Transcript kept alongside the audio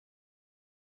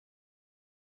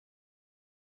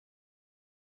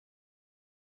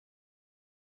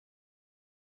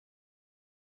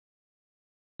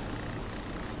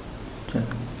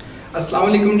Assalamu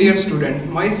alaikum dear student.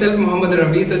 Myself Muhammad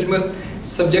Rameez Ajmal,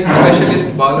 subject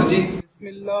specialist biology.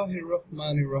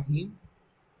 Bismillahirrahmanirrahim.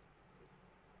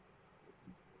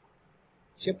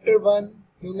 Chapter 1,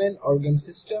 Human Organ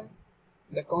System.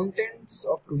 The contents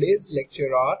of today's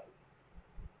lecture are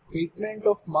treatment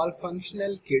of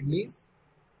malfunctional kidneys.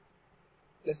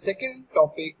 The second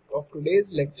topic of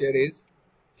today's lecture is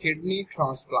kidney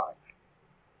transplant.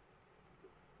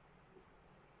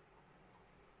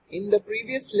 In the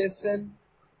previous lesson,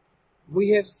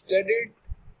 we have studied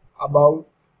about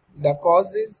the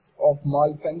causes of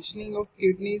malfunctioning of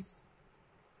kidneys.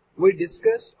 We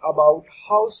discussed about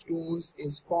how stones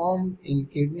is formed in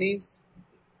kidneys.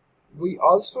 We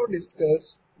also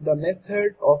discussed the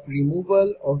method of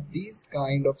removal of these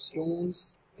kind of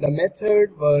stones. The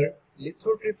method were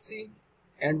lithotripsy,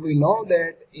 and we know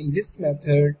that in this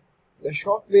method the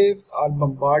shock waves are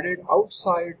bombarded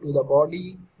outside to the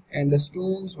body and the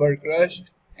stones were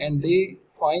crushed and they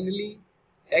finally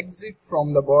exit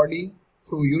from the body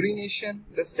through urination.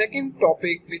 The second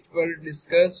topic which were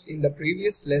discussed in the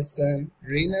previous lesson,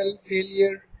 renal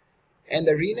failure, and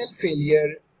the renal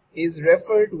failure is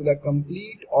referred to the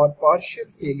complete or partial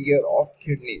failure of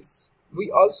kidneys. We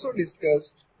also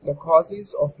discussed the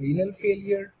causes of renal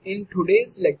failure. In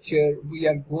today's lecture, we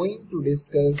are going to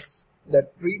discuss the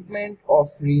treatment of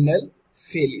renal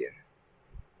failure.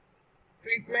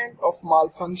 Treatment of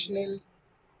malfunctional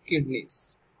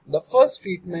kidneys. The first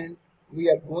treatment we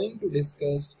are going to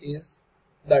discuss is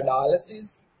the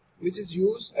dialysis, which is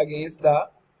used against the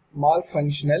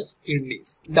malfunctional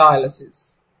kidneys.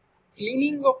 Dialysis.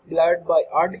 Cleaning of blood by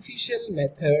artificial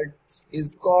methods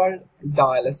is called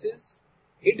dialysis.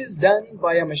 It is done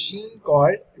by a machine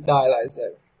called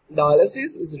dialyzer.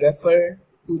 Dialysis is referred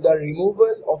to the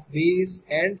removal of waste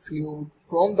and fluid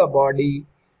from the body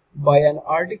by an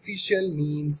artificial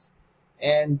means,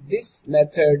 and this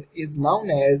method is known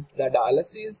as the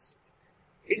dialysis.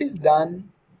 It is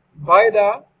done by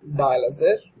the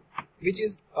dialyzer, which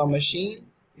is a machine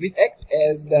which acts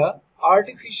as the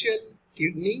artificial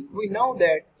kidney. We know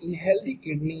that in healthy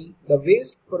kidney, the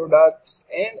waste products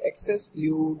and excess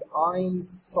fluid, ions,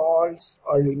 salts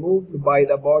are removed by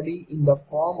the body in the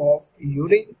form of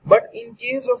urine. But in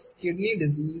case of kidney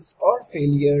disease or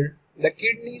failure, the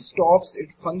kidney stops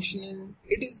its functioning.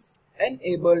 It is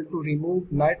unable to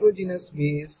remove nitrogenous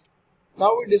waste.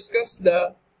 Now we discuss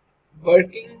the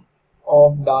working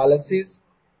of dialysis.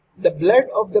 The blood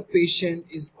of the patient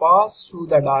is passed through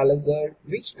the dialyzer,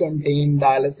 which contain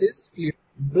dialysis fluid.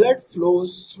 Blood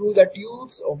flows through the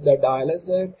tubes of the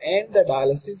dialyzer and the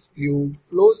dialysis fluid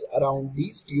flows around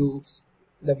these tubes.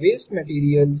 The waste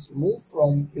materials move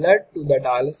from blood to the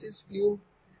dialysis fluid.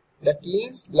 The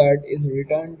cleansed blood is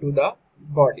returned to the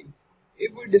body.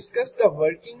 If we discuss the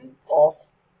working of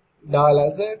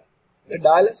dialyzer, the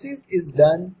dialysis is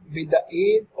done with the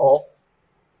aid of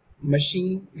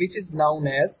machine which is known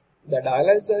as the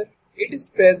dialyzer. It is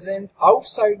present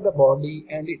outside the body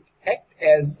and it acts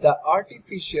as the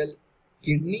artificial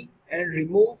kidney and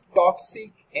remove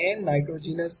toxic and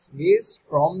nitrogenous waste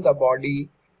from the body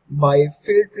by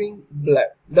filtering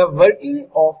blood. The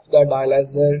working of the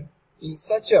dialyzer in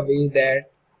such a way that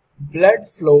blood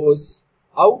flows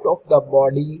out of the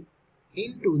body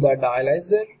into the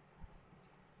dialyzer,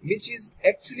 which is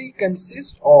actually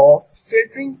consists of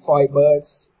filtering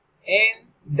fibers, and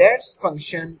that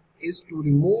function is to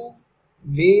remove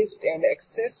waste and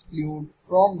excess fluid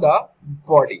from the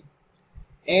body.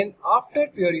 And after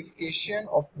purification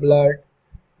of blood,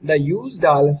 the used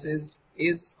dialysis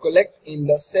is collected in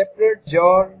the separate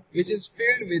jar which is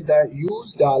filled with the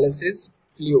used dialysis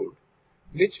fluid,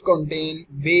 which contain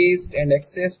waste and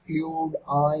excess fluid,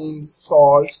 ions,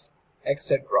 salts,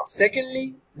 etc.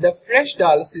 Secondly, the fresh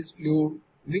dialysis fluid,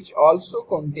 which also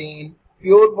contain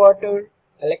pure water,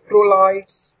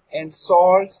 electrolytes and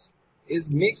salts,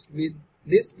 is mixed with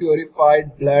this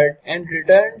purified blood and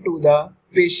returned to the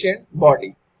patient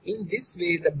body. In this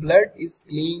way, the blood is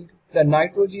cleaned, the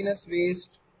nitrogenous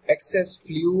waste, excess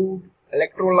fluid,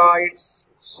 electrolytes,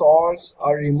 salts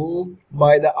are removed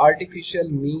by the artificial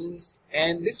means,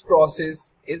 and this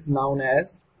process is known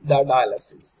as the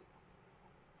dialysis.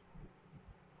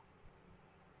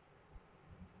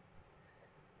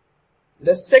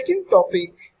 The second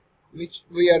topic which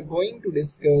we are going to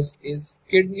discuss is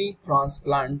kidney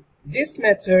transplant. This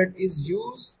method is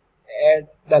used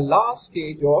at the last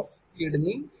stage of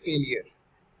kidney failure.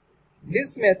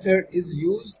 This method is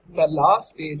used at the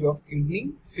last stage of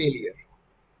kidney failure.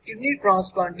 Kidney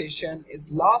transplantation is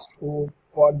last hope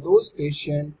for those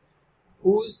patients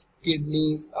whose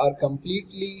kidneys are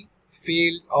completely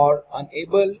failed or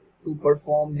unable to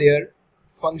perform their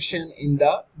function in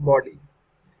the body.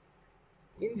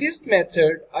 In this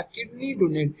method, a kidney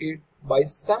donated by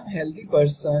some healthy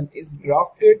person is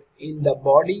grafted in the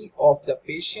body of the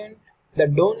patient. The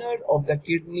donor of the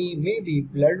kidney may be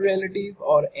blood relative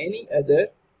or any other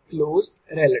close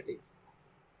relative.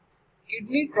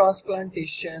 Kidney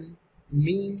transplantation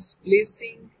means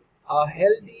placing a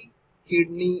healthy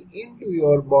kidney into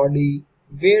your body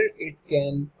where it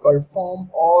can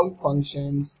perform all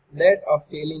functions that a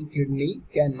failing kidney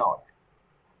cannot.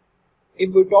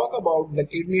 If we talk about the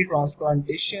kidney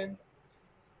transplantation,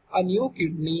 a new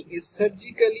kidney is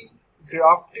surgically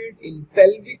grafted in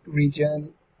pelvic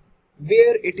region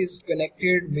where it is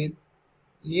connected with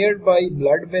nearby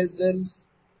blood vessels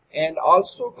and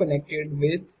also connected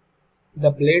with the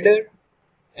bladder,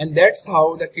 and that's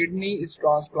how the kidney is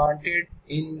transplanted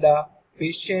in the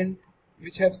patient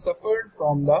which have suffered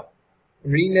from the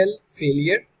renal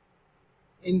failure.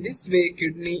 In this way,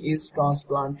 kidney is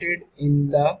transplanted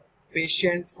in the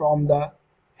patient from the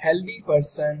healthy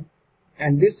person,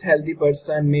 and this healthy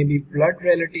person may be blood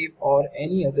relative or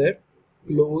any other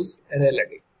close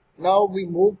relative. Now we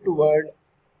move toward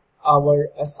our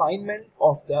assignment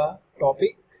of the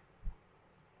topic.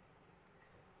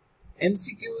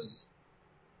 MCQs.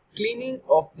 Cleaning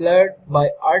of blood by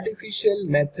artificial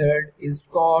method is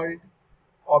called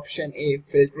option A,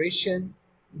 filtration,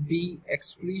 B,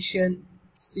 excretion,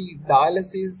 C,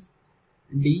 dialysis,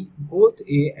 D, both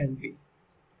A and B.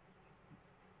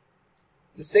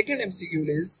 The second MCQ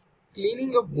is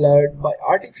cleaning of blood by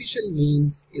artificial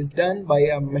means is done by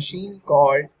a machine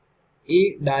called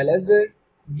A, dialyzer,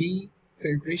 B,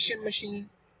 filtration machine,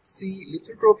 C,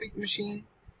 lithotropic machine,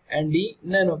 and D,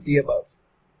 none of the above.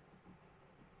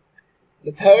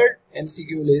 The third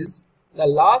MCQ is the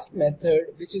last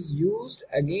method which is used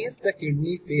against the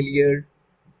kidney failure.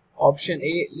 Option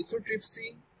A,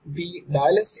 lithotripsy, B,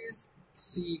 dialysis,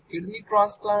 C, kidney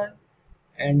transplant,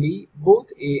 and D,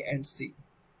 both A and C.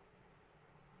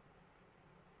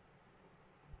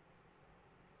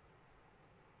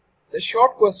 The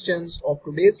short questions of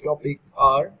today's topic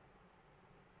are: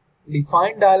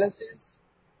 define dialysis.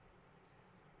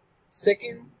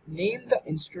 Second, name the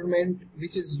instrument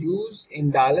which is used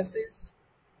in dialysis.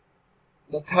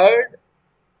 The third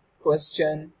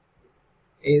question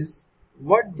is: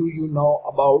 what do you know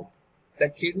about the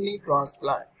kidney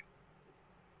transplant?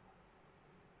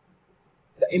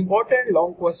 The important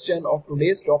long question of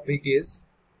today's topic is: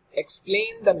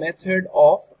 explain the method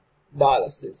of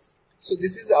dialysis. So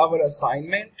this is our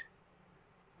assignment.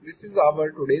 This is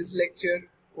our today's lecture.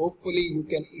 Hopefully you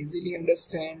can easily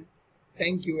understand.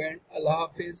 Thank you and Allah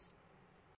Hafiz.